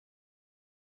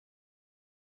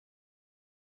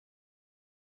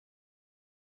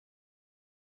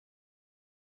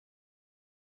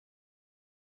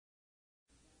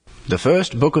The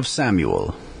first book of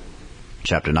Samuel,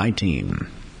 chapter 19.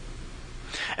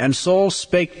 And Saul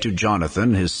spake to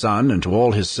Jonathan his son and to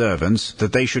all his servants,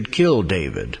 that they should kill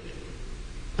David.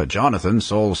 But Jonathan,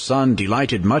 Saul's son,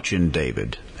 delighted much in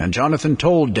David. And Jonathan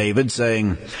told David,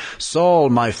 saying, Saul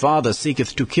my father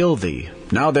seeketh to kill thee.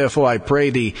 Now therefore I pray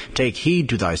thee, take heed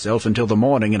to thyself until the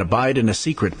morning, and abide in a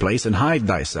secret place, and hide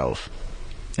thyself.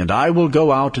 And I will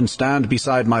go out and stand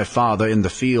beside my father in the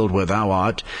field where thou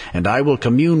art, and I will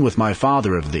commune with my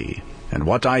father of thee, and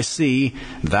what I see,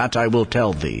 that I will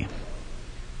tell thee.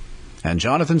 And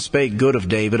Jonathan spake good of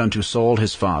David unto Saul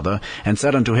his father, and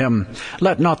said unto him,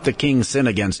 Let not the king sin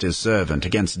against his servant,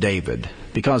 against David,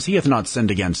 because he hath not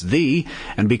sinned against thee,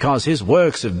 and because his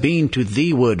works have been to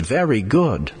thee ward very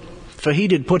good. For he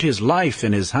did put his life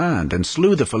in his hand, and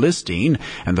slew the Philistine,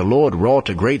 and the Lord wrought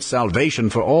a great salvation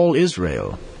for all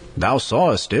Israel. Thou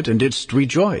sawest it, and didst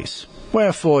rejoice.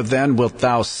 Wherefore then wilt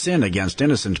thou sin against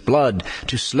innocent blood,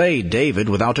 to slay David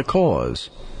without a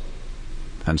cause?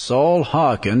 And Saul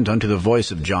hearkened unto the voice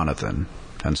of Jonathan.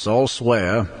 And Saul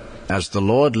sware, As the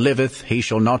Lord liveth, he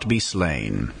shall not be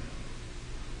slain.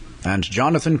 And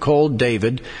Jonathan called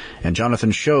David, and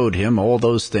Jonathan showed him all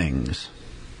those things.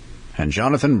 And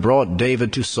Jonathan brought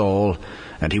David to Saul,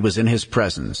 and he was in his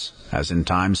presence, as in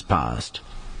times past.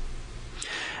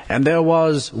 And there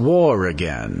was war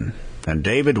again, and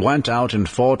David went out and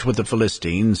fought with the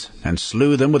Philistines, and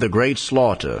slew them with a great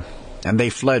slaughter, and they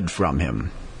fled from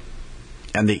him.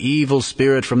 And the evil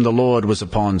spirit from the Lord was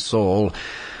upon Saul,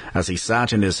 as he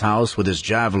sat in his house with his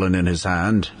javelin in his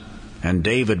hand, and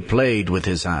David played with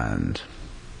his hand.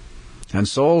 And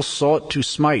Saul sought to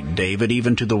smite David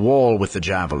even to the wall with the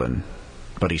javelin.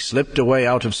 But he slipped away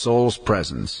out of Saul's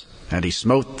presence, and he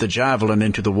smote the javelin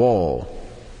into the wall.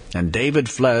 And David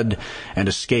fled and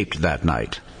escaped that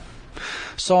night.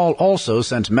 Saul also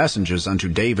sent messengers unto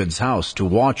David's house to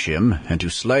watch him, and to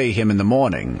slay him in the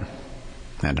morning.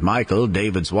 And Michal,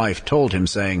 David's wife, told him,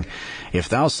 saying, If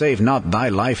thou save not thy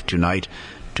life tonight,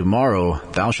 tomorrow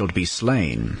thou shalt be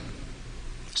slain.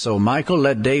 So Michal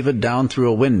let David down through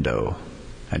a window,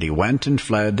 and he went and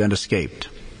fled and escaped.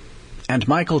 And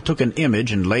Michal took an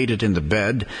image and laid it in the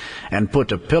bed, and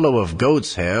put a pillow of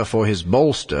goat's hair for his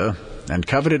bolster, and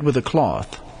covered it with a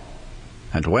cloth.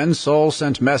 And when Saul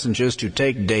sent messengers to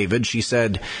take David, she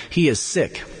said, He is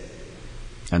sick.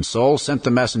 And Saul sent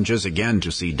the messengers again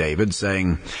to see David,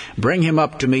 saying, Bring him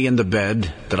up to me in the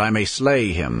bed, that I may slay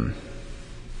him.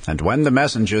 And when the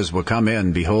messengers were come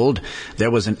in, behold,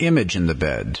 there was an image in the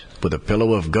bed, with a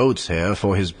pillow of goat's hair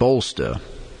for his bolster.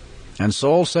 And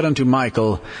Saul said unto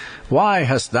Michal, Why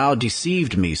hast thou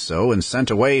deceived me so, and sent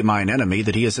away mine enemy,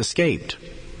 that he is escaped?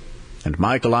 And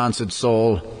Michal answered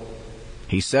Saul,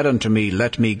 He said unto me,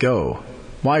 Let me go.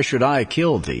 Why should I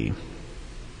kill thee?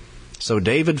 So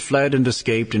David fled and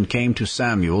escaped, and came to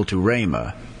Samuel to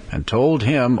Ramah, and told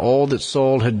him all that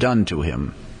Saul had done to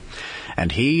him.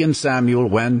 And he and Samuel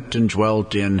went and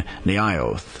dwelt in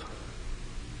Naioth.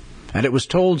 And it was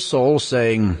told Saul,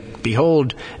 saying,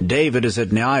 Behold, David is at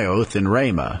Naioth in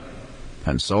Ramah.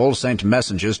 And Saul sent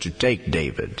messengers to take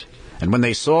David. And when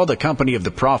they saw the company of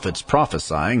the prophets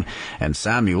prophesying, and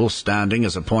Samuel standing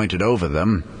as appointed over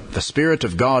them, the Spirit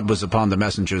of God was upon the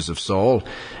messengers of Saul,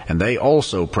 and they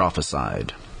also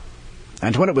prophesied.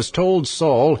 And when it was told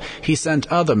Saul, he sent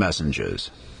other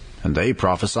messengers, and they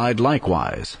prophesied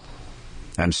likewise.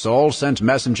 And Saul sent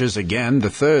messengers again the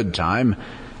third time,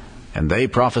 and they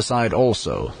prophesied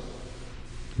also.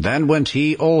 Then went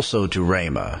he also to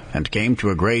Ramah, and came to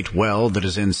a great well that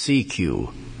is in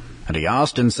Secu. And he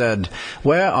asked and said,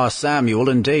 Where are Samuel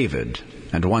and David?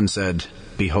 And one said,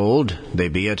 Behold, they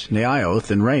be at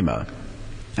Naioth in Ramah.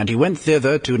 And he went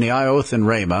thither to Naioth in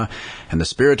Ramah, and the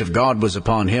Spirit of God was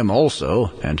upon him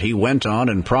also, and he went on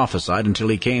and prophesied until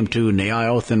he came to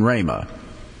Naioth in Ramah.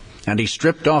 And he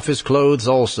stripped off his clothes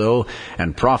also,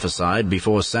 and prophesied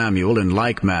before Samuel in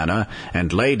like manner,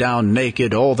 and lay down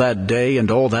naked all that day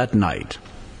and all that night.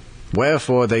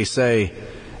 Wherefore they say,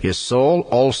 Is Saul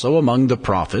also among the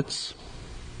prophets?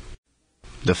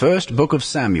 The first book of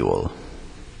Samuel,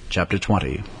 chapter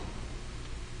 20.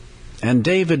 And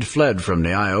David fled from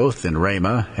Naioth in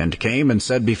Ramah, and came and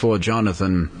said before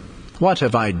Jonathan, What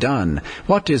have I done?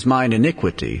 What is mine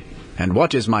iniquity? And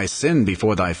what is my sin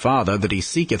before thy father, that he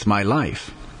seeketh my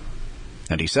life?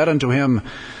 And he said unto him,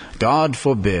 God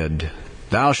forbid.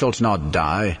 Thou shalt not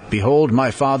die. Behold, my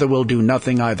father will do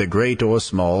nothing either great or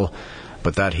small,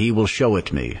 but that he will show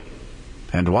it me.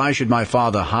 And why should my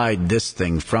father hide this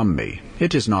thing from me?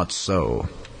 It is not so.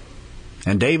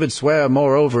 And David sware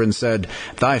moreover, and said,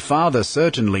 Thy father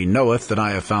certainly knoweth that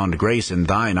I have found grace in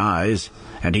thine eyes.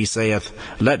 And he saith,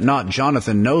 Let not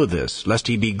Jonathan know this, lest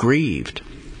he be grieved.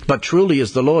 But truly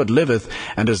as the Lord liveth,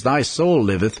 and as thy soul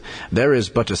liveth, there is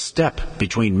but a step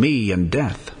between me and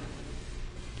death.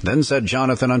 Then said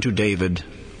Jonathan unto David,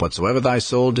 Whatsoever thy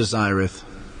soul desireth,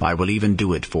 I will even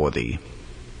do it for thee.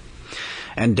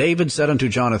 And David said unto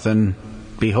Jonathan,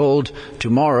 Behold,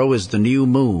 tomorrow is the new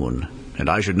moon, and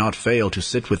I should not fail to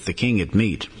sit with the king at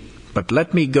meat. But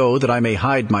let me go, that I may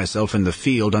hide myself in the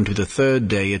field unto the 3rd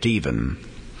day at even.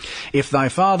 If thy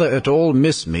father at all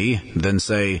miss me, then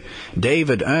say,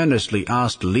 David earnestly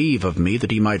asked leave of me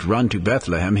that he might run to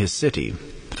Bethlehem his city,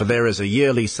 for there is a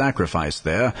yearly sacrifice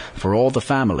there for all the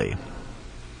family.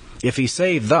 If he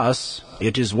say thus,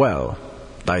 it is well,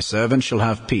 thy servant shall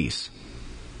have peace.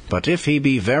 But if he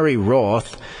be very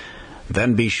wroth,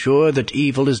 then be sure that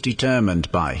evil is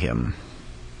determined by him.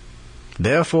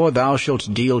 Therefore thou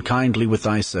shalt deal kindly with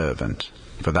thy servant,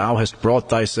 for thou hast brought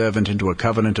thy servant into a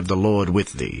covenant of the Lord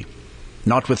with thee.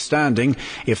 Notwithstanding,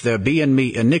 if there be in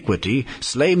me iniquity,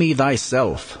 slay me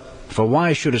thyself, for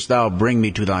why shouldest thou bring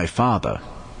me to thy father?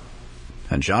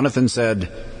 And Jonathan said,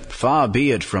 Far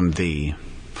be it from thee,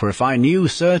 for if I knew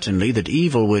certainly that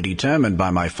evil were determined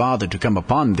by my father to come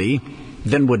upon thee,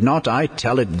 then would not I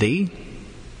tell it thee?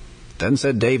 Then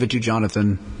said David to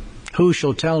Jonathan, Who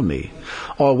shall tell me?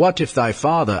 Or what if thy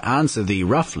father answer thee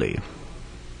roughly?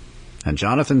 And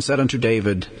Jonathan said unto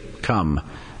David, Come,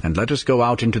 and let us go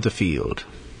out into the field.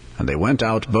 And they went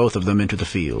out both of them into the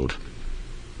field.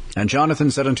 And Jonathan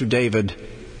said unto David,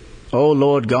 O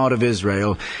Lord God of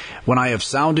Israel, when I have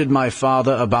sounded my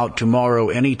father about tomorrow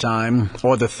any time,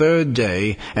 or the 3rd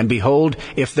day, and behold,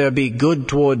 if there be good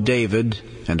toward David,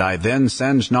 and I then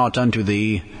send not unto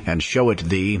thee, and show it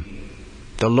thee,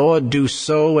 the Lord do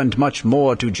so and much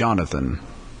more to Jonathan.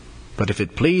 But if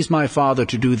it please my father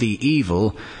to do thee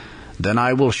evil, then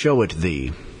I will show it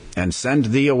thee, and send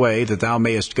thee away, that thou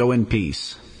mayest go in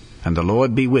peace, and the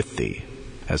Lord be with thee,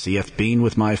 as he hath been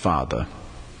with my father.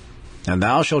 And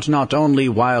thou shalt not only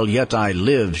while yet I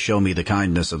live show me the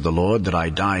kindness of the Lord, that I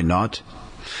die not,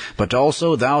 but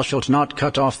also thou shalt not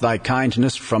cut off thy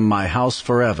kindness from my house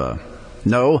forever.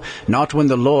 No, not when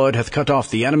the Lord hath cut off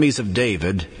the enemies of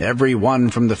David, every one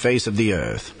from the face of the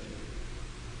earth.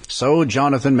 So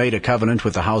Jonathan made a covenant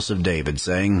with the house of David,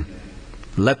 saying,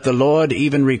 Let the Lord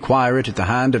even require it at the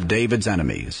hand of David's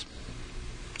enemies.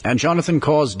 And Jonathan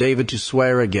caused David to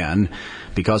swear again,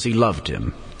 because he loved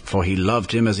him, for he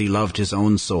loved him as he loved his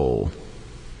own soul.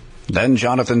 Then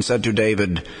Jonathan said to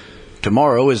David,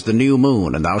 Tomorrow is the new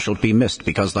moon, and thou shalt be missed,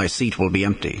 because thy seat will be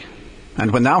empty.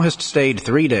 And when thou hast stayed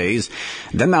 3 days,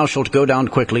 then thou shalt go down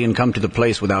quickly, and come to the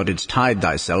place where thou didst hide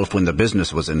thyself when the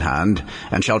business was in hand,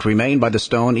 and shalt remain by the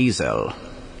stone Ezel.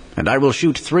 And I will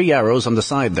shoot 3 arrows on the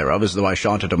side thereof, as though I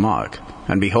shot at a mark.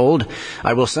 And behold,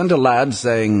 I will send a lad,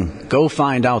 saying, Go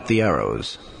find out the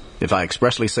arrows. If I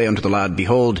expressly say unto the lad,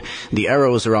 Behold, the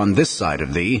arrows are on this side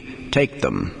of thee, take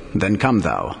them, then come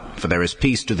thou, for there is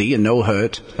peace to thee and no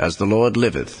hurt, as the Lord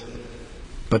liveth.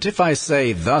 But if I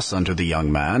say thus unto the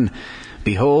young man,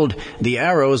 Behold, the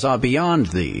arrows are beyond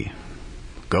thee,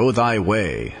 go thy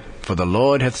way, for the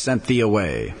Lord hath sent thee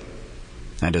away.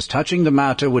 And as touching the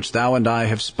matter which thou and I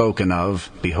have spoken of,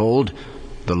 behold,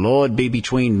 the Lord be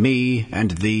between me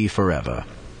and thee forever.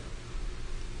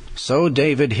 So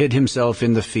David hid himself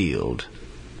in the field,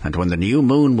 and when the new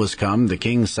moon was come, the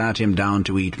king sat him down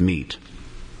to eat meat.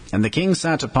 And the king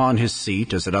sat upon his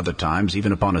seat, as at other times,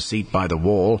 even upon a seat by the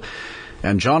wall.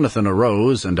 And Jonathan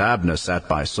arose, and Abner sat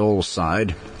by Saul's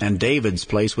side, and David's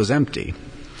place was empty.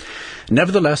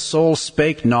 Nevertheless Saul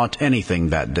spake not anything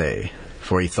that day,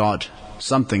 for he thought,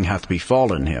 Something hath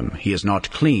befallen him, he is not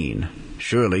clean,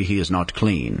 surely he is not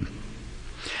clean.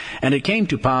 And it came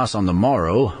to pass on the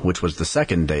morrow, which was the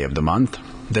 2nd day of the month,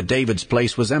 that David's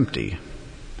place was empty.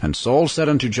 And Saul said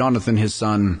unto Jonathan his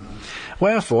son,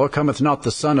 Wherefore cometh not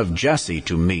the son of Jesse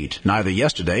to meat, neither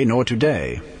yesterday nor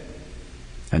today?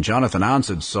 And Jonathan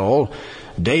answered Saul,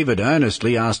 David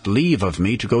earnestly asked leave of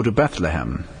me to go to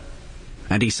Bethlehem.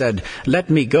 And he said, Let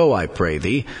me go, I pray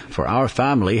thee, for our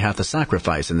family hath a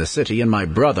sacrifice in the city, and my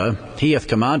brother, he hath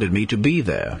commanded me to be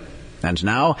there. And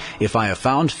now, if I have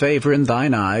found favor in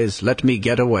thine eyes, let me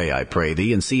get away, I pray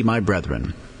thee, and see my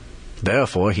brethren.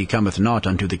 Therefore he cometh not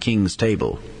unto the king's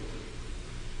table.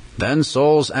 Then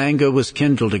Saul's anger was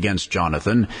kindled against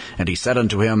Jonathan, and he said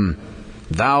unto him,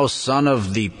 Thou son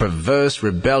of the perverse,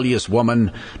 rebellious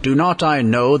woman, do not I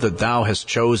know that thou hast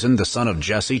chosen the son of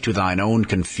Jesse to thine own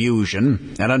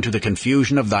confusion, and unto the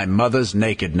confusion of thy mother's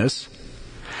nakedness?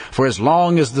 For as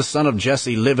long as the son of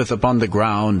Jesse liveth upon the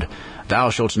ground, thou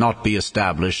shalt not be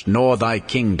established, nor thy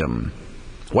kingdom.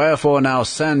 Wherefore now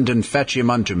send and fetch him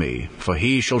unto me, for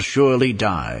he shall surely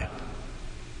die.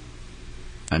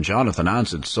 And Jonathan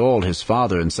answered Saul his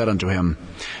father, and said unto him,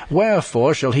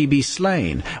 Wherefore shall he be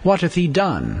slain? What hath he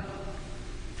done?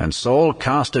 And Saul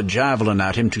cast a javelin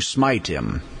at him to smite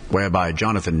him, whereby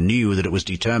Jonathan knew that it was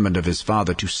determined of his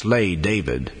father to slay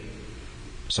David.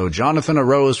 So Jonathan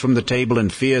arose from the table in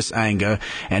fierce anger,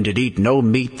 and did eat no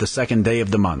meat the 2nd day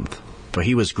of the month, for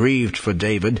he was grieved for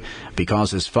David,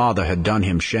 because his father had done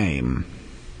him shame.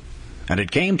 And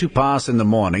it came to pass in the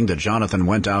morning that Jonathan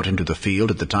went out into the field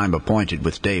at the time appointed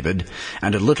with David,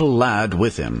 and a little lad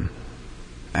with him.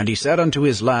 And he said unto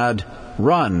his lad,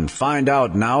 Run, find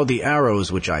out now the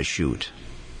arrows which I shoot.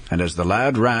 And as the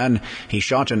lad ran, he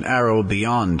shot an arrow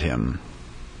beyond him.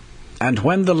 And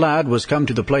when the lad was come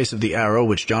to the place of the arrow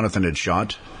which Jonathan had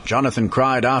shot, Jonathan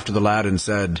cried after the lad, and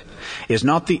said, Is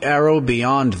not the arrow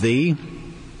beyond thee?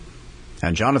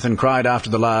 And Jonathan cried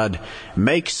after the lad,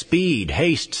 Make speed,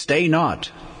 haste, stay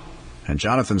not. And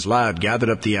Jonathan's lad gathered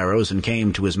up the arrows, and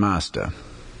came to his master.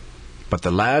 But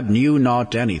the lad knew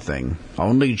not anything,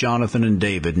 only Jonathan and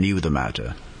David knew the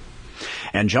matter.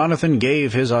 And Jonathan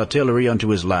gave his artillery unto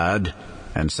his lad,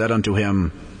 and said unto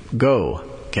him, Go,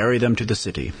 carry them to the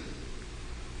city.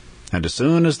 And as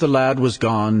soon as the lad was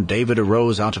gone, David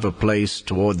arose out of a place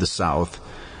toward the south,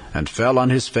 and fell on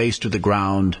his face to the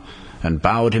ground, and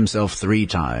bowed himself 3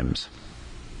 times.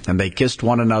 And they kissed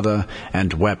one another,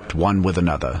 and wept one with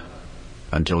another,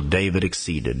 until David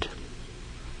exceeded.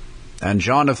 And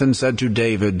Jonathan said to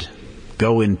David,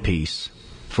 Go in peace,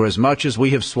 for as much as we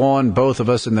have sworn both of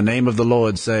us in the name of the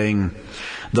Lord, saying,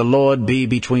 The Lord be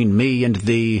between me and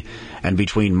thee, and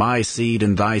between my seed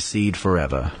and thy seed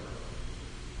forever.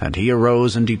 And he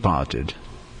arose and departed,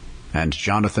 and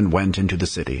Jonathan went into the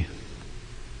city.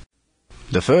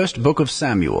 The first book of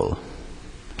Samuel,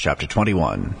 chapter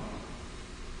 21.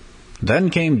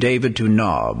 Then came David to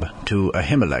Nob, to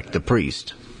Ahimelech the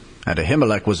priest. And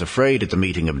Ahimelech was afraid at the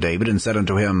meeting of David, and said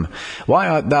unto him, Why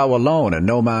art thou alone, and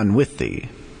no man with thee?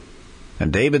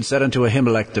 And David said unto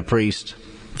Ahimelech the priest,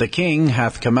 The king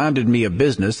hath commanded me a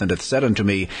business, and hath said unto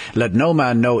me, Let no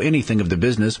man know anything of the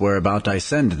business whereabout I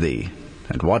send thee,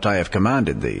 and what I have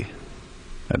commanded thee.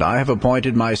 And I have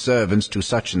appointed my servants to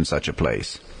such and such a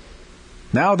place.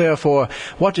 Now therefore,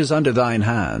 what is under thine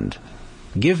hand?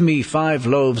 Give me 5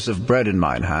 loaves of bread in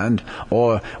mine hand,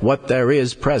 or what there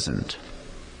is present.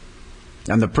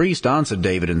 And the priest answered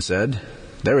David and said,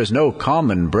 There is no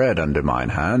common bread under mine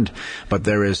hand, but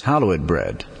there is hallowed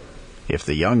bread, if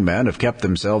the young men have kept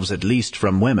themselves at least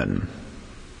from women.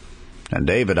 And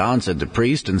David answered the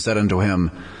priest and said unto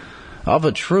him, Of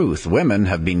a truth women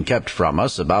have been kept from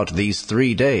us about these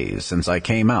 3 days since I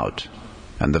came out,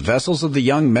 and the vessels of the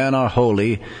young men are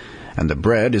holy, and the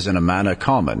bread is in a manner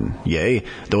common, yea,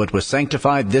 though it was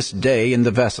sanctified this day in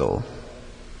the vessel.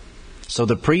 So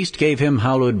the priest gave him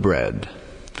hallowed bread,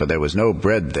 for there was no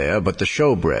bread there but the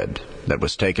showbread, that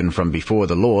was taken from before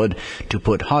the Lord, to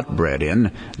put hot bread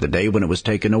in, the day when it was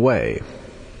taken away.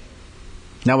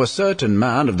 Now a certain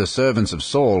man of the servants of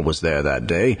Saul was there that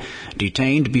day,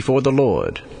 detained before the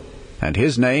Lord, and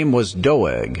his name was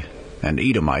Doeg, an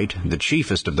Edomite, the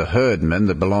chiefest of the herdmen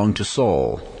that belonged to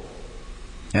Saul.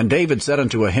 And David said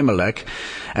unto Ahimelech,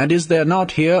 And is there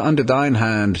not here under thine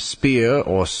hand spear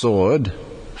or sword?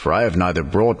 For I have neither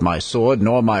brought my sword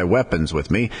nor my weapons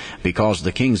with me, because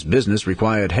the king's business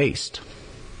required haste.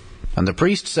 And the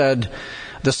priest said,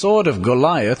 The sword of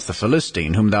Goliath the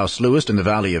Philistine, whom thou slewest in the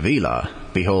valley of Elah,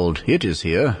 behold, it is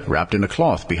here, wrapped in a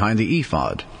cloth behind the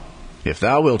ephod. If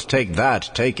thou wilt take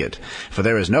that, take it, for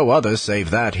there is no other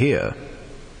save that here.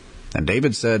 And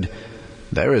David said,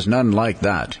 There is none like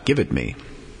that, give it me.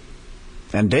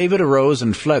 And David arose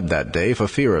and fled that day for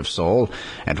fear of Saul,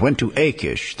 and went to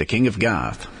Achish, the king of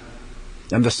Gath.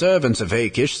 And the servants of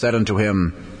Achish said unto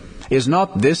him, Is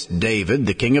not this David,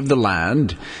 the king of the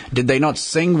land? Did they not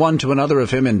sing one to another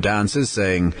of him in dances,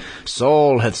 saying,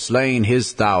 Saul hath slain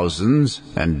his 1,000s,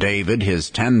 and David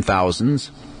his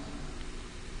 10,000s?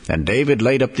 And David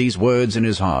laid up these words in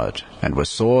his heart, and was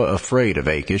sore afraid of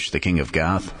Achish, the king of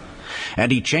Gath.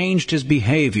 And he changed his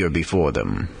behavior before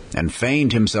them, and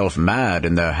feigned himself mad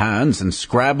in their hands, and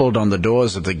scrabbled on the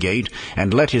doors of the gate,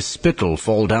 and let his spittle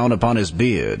fall down upon his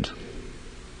beard.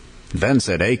 Then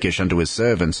said Achish unto his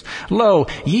servants, Lo,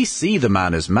 ye see the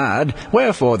man is mad,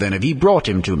 wherefore then have ye brought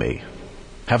him to me?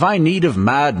 Have I need of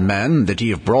mad men, that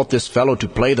ye have brought this fellow to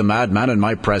play the madman in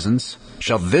my presence?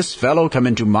 Shall this fellow come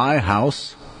into my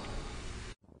house?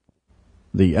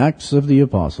 The Acts of the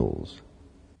Apostles,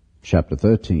 chapter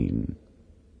 13.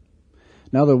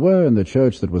 Now there were in the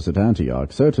church that was at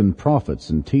Antioch certain prophets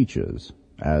and teachers,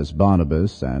 as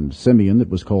Barnabas, and Simeon that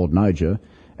was called Niger,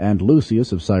 and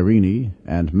Lucius of Cyrene,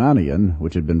 and Manaen,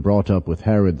 which had been brought up with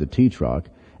Herod the Tetrarch,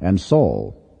 and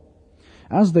Saul.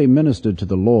 As they ministered to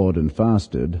the Lord and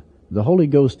fasted, the Holy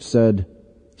Ghost said,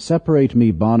 Separate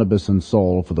me Barnabas and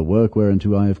Saul for the work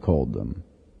whereunto I have called them.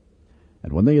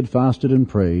 And when they had fasted and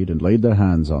prayed, and laid their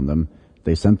hands on them,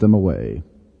 they sent them away.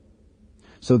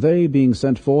 So they, being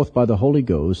sent forth by the Holy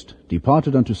Ghost,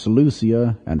 departed unto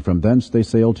Seleucia, and from thence they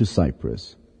sailed to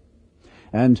Cyprus.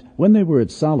 And when they were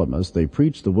at Salamis, they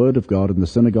preached the word of God in the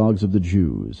synagogues of the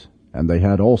Jews, and they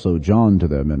had also John to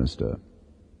their minister.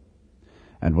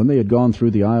 And when they had gone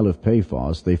through the isle of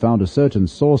Paphos, they found a certain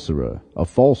sorcerer, a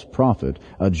false prophet,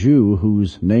 a Jew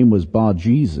whose name was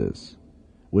Bar-Jesus,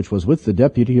 which was with the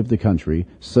deputy of the country,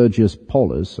 Sergius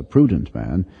Paulus, a prudent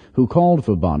man, who called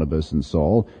for Barnabas and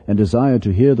Saul, and desired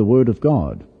to hear the word of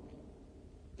God.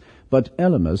 But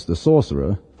Elymas the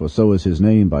sorcerer, for so is his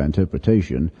name by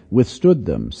interpretation, withstood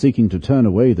them, seeking to turn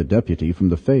away the deputy from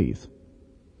the faith.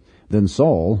 Then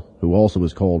Saul, who also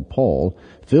was called Paul,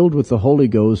 filled with the Holy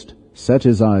Ghost, set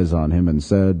his eyes on him, and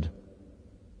said,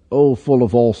 O full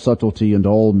of all subtlety and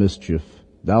all mischief,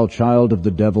 thou child of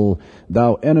the devil,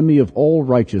 thou enemy of all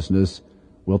righteousness,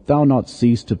 wilt thou not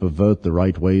cease to pervert the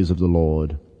right ways of the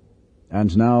Lord?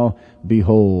 And now,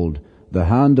 behold, the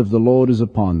hand of the Lord is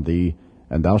upon thee,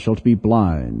 and thou shalt be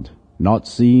blind, not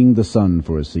seeing the sun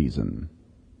for a season.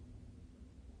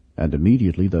 And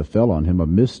immediately there fell on him a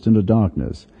mist and a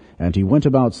darkness, and he went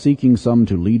about seeking some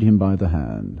to lead him by the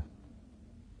hand.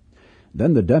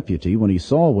 Then the deputy, when he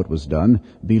saw what was done,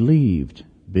 believed,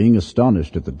 being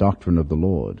astonished at the doctrine of the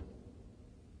Lord.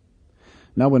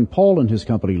 Now when Paul and his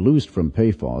company loosed from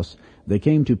Paphos, they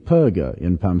came to Perga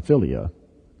in Pamphylia,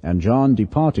 and John,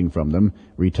 departing from them,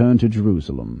 returned to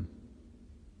Jerusalem.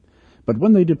 But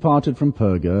when they departed from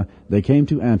Perga, they came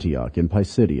to Antioch in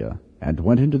Pisidia, and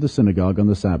went into the synagogue on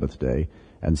the Sabbath day,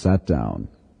 and sat down.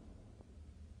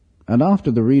 And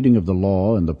after the reading of the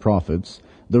law and the prophets,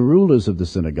 the rulers of the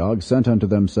synagogue sent unto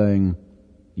them, saying,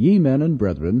 Ye men and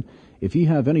brethren, if ye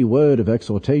have any word of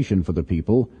exhortation for the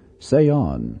people, say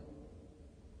on.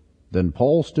 Then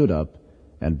Paul stood up,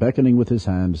 and beckoning with his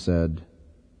hand, said,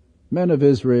 Men of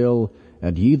Israel,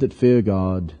 and ye that fear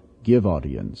God, give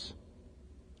audience.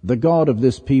 The God of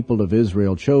this people of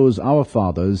Israel chose our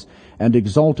fathers, and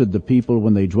exalted the people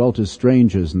when they dwelt as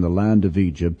strangers in the land of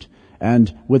Egypt,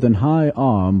 and with an high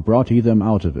arm brought he them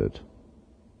out of it.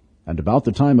 And about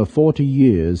the time of 40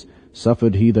 years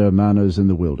suffered he their manners in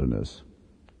the wilderness.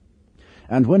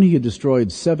 And when he had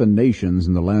destroyed 7 nations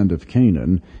in the land of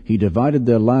Canaan, he divided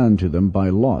their land to them by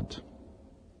lot.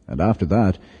 And after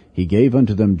that he gave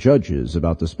unto them judges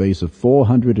about the space of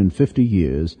 450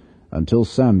 years, until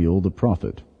Samuel the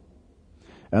prophet.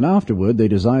 And afterward they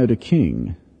desired a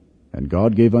king, and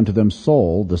God gave unto them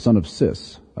Saul the son of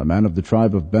Cis, a man of the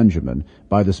tribe of Benjamin,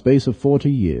 by the space of 40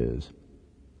 years.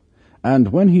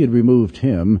 And when he had removed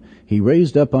him, he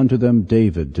raised up unto them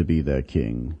David to be their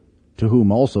king, to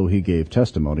whom also he gave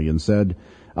testimony, and said,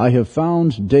 I have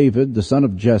found David the son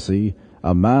of Jesse,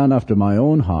 a man after my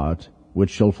own heart,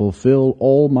 which shall fulfill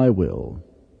all my will.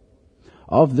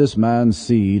 Of this man's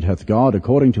seed hath God,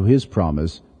 according to his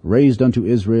promise, raised unto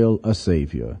Israel a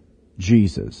Saviour,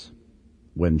 Jesus,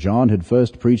 when John had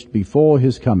first preached before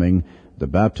his coming the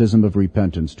baptism of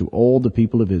repentance to all the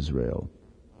people of Israel.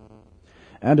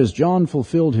 And as John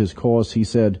fulfilled his course, he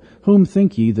said, Whom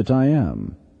think ye that I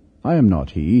am? I am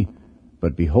not he,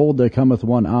 but behold, there cometh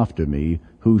one after me,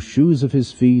 whose shoes of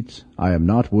his feet I am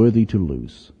not worthy to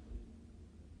loose.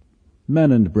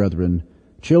 Men and brethren,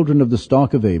 children of the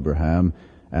stock of Abraham,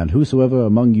 and whosoever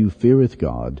among you feareth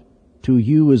God, to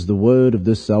you is the word of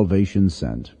this salvation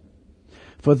sent.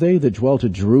 For they that dwelt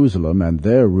at Jerusalem, and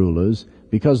their rulers,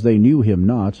 because they knew him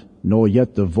not, nor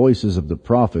yet the voices of the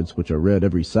prophets which are read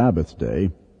every Sabbath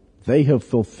day, they have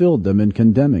fulfilled them in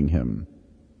condemning him.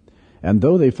 And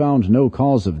though they found no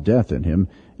cause of death in him,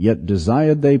 yet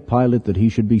desired they Pilate that he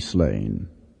should be slain.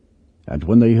 And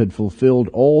when they had fulfilled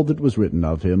all that was written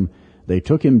of him, they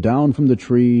took him down from the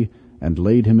tree, and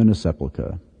laid him in a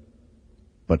sepulchre.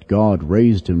 But God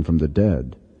raised him from the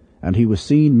dead, and he was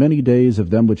seen many days of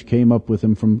them which came up with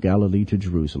him from Galilee to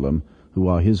Jerusalem, who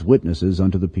are his witnesses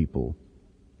unto the people.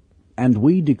 And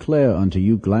we declare unto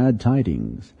you glad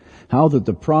tidings, how that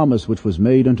the promise which was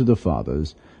made unto the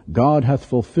fathers, God hath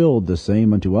fulfilled the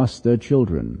same unto us their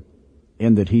children,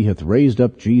 in that he hath raised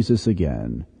up Jesus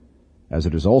again. As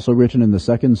it is also written in the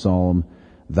 2nd Psalm,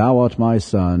 Thou art my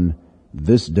Son,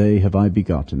 this day have I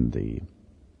begotten thee.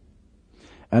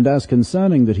 And as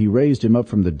concerning that he raised him up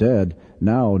from the dead,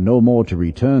 now no more to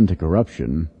return to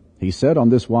corruption, he said on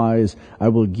this wise, I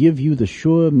will give you the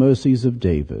sure mercies of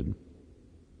David.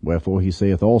 Wherefore he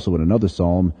saith also in another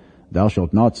psalm, Thou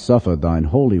shalt not suffer thine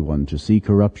Holy One to see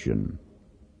corruption.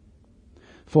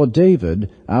 For David,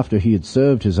 after he had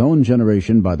served his own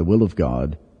generation by the will of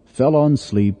God, fell on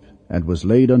sleep, and was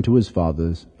laid unto his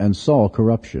fathers, and saw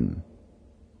corruption.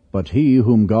 But he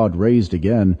whom God raised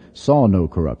again saw no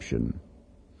corruption.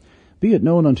 Be it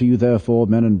known unto you therefore,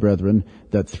 men and brethren,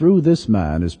 that through this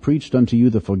man is preached unto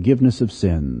you the forgiveness of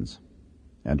sins.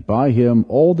 And by him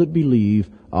all that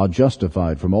believe are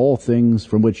justified from all things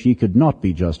from which ye could not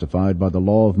be justified by the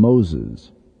law of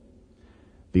Moses.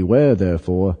 Beware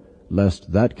therefore,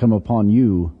 lest that come upon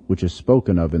you which is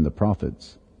spoken of in the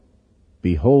prophets.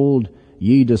 Behold,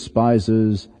 ye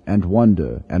despisers, and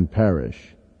wonder, and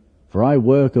perish. For I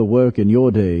work a work in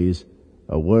your days,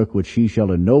 a work which ye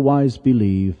shall in no wise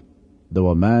believe, though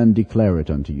a man declare it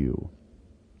unto you.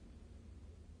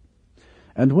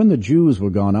 And when the Jews were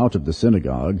gone out of the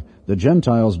synagogue, the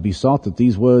Gentiles besought that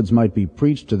these words might be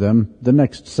preached to them the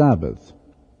next Sabbath.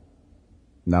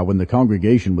 Now when the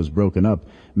congregation was broken up,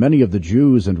 many of the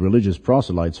Jews and religious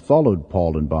proselytes followed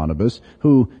Paul and Barnabas,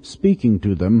 who, speaking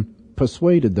to them,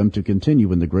 persuaded them to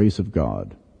continue in the grace of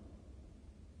God.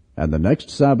 And the next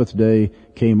Sabbath day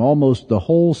came almost the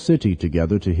whole city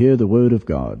together to hear the word of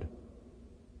God.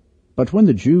 But when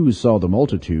the Jews saw the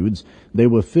multitudes, they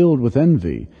were filled with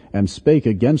envy, and spake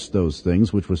against those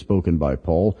things which were spoken by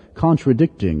Paul,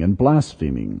 contradicting and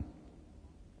blaspheming.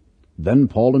 Then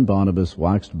Paul and Barnabas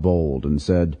waxed bold, and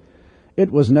said,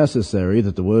 It was necessary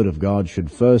that the word of God should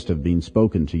first have been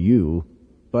spoken to you,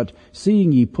 but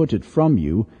seeing ye put it from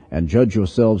you, and judge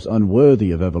yourselves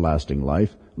unworthy of everlasting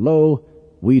life, lo,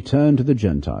 we turn to the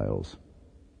Gentiles.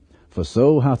 For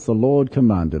so hath the Lord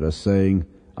commanded us, saying,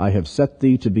 I have set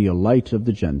thee to be a light of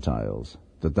the Gentiles,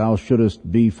 that thou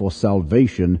shouldest be for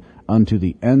salvation unto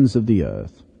the ends of the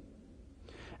earth.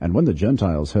 And when the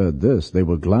Gentiles heard this, they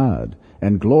were glad,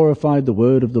 and glorified the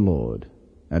word of the Lord.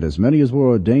 And as many as were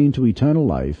ordained to eternal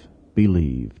life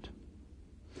believed.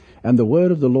 And the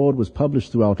word of the Lord was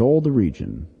published throughout all the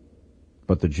region.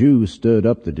 But the Jews stirred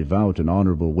up the devout and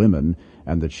honorable women,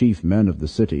 and the chief men of the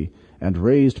city, and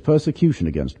raised persecution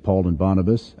against Paul and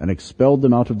Barnabas, and expelled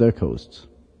them out of their coasts.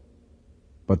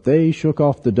 But they shook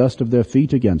off the dust of their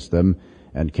feet against them,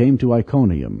 and came to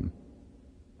Iconium.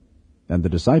 And the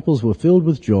disciples were filled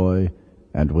with joy,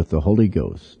 and with the Holy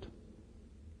Ghost.